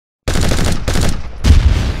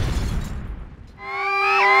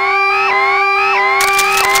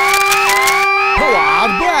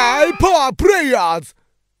our players.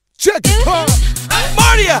 Check it out.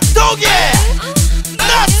 Maria, Doge,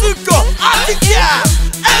 Natsuko, Ozikiller,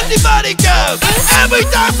 everybody goes. Every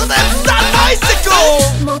dance of them start bicycle.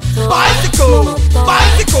 Bicycle,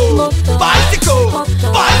 bicycle, bicycle,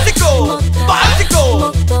 bicycle,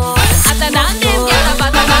 bicycle.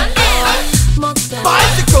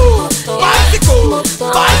 Bicycle, bicycle,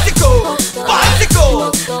 bicycle,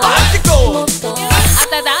 bicycle, bicycle.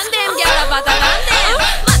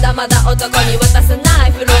 まだまだ男に渡さな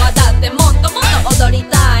いフロアだってもっともっと踊り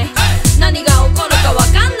たい何が起こるかわか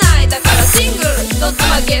んないだからシングル一つ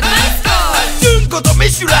負けバイスコージュンコとミ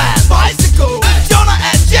シュランバイシコジョナ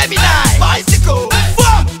&ジェミナイバイシコボム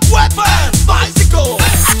ウェポンバイシコア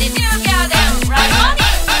ティテューギャーデンライマニ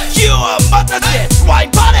ーキュアマタジェライ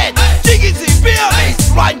パネットジギズビアミ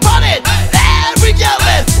スライパネットエブリギャ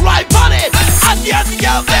ーデンライパネットアティアティギ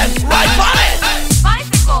ャーデンライパネッ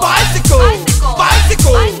トバイシコバイシコバイシ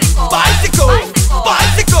コバイシコバイ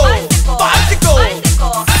シコバイシコ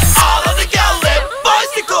All of the girls live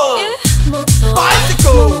bicycle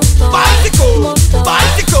bicycle bicycle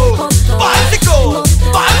bicycle bicycle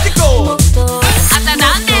bicycle あた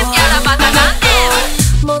なんでやらばたなんで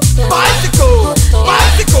bicycle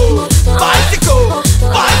bicycle bicycle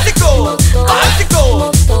bicycle bicycle あ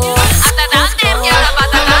たなんでやらば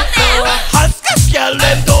たなんで恥ずかしがれ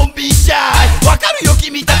んドンビーシャイわかるよ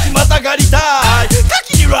君たちまたがりたいカ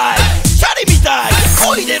キにライシャリみたい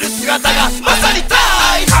漕いでる姿がまさにタ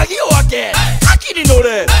イ鍵を開けカキに乗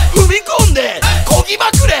れ踏み込んで漕ぎま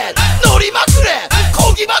くれ乗りまくれ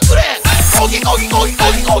漕ぎまくれ漕ぎ漕ぎ漕ぎ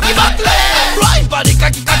漕ぎ漕ぎまくれライパでカ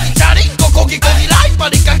キカキチャリンコ漕ぎ漕ぎライパ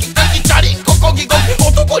でカキカキチャリンコ漕ぎ漕ぎ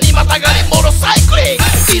男にまたがりモノサイクリン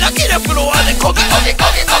グいなけりゃフロアで漕ぎ漕ぎ漕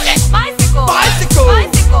ぎ漕ぎバイシコバイシコバ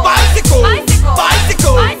イシコバイシ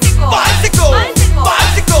コバイシコバイシコバ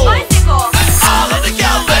イシコ All of the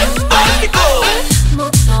girls live bicycle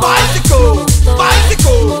bicycle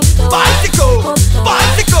bicycle bicycle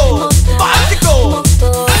bicycle bicycle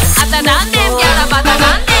あたなんでやらばた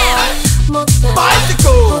なんで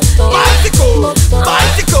bicycle bicycle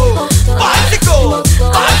bicycle bicycle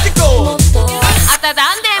bicycle あた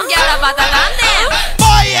なんでやらばたなんで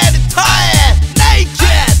My head tired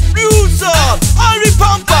naked loser Ari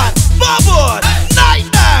Pampan Bubble Night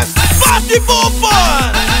Nurse Party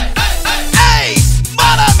Bourbon Ace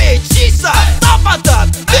Manami Chisa Tapata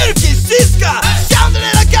Milky Siska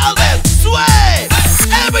Chandelier Garden Sway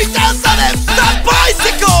Every dance on them start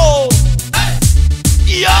bicycle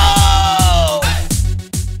Yo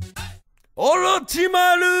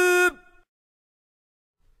Ozikiller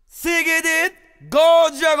세계대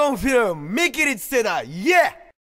고자공 필름 미끼리 세다 예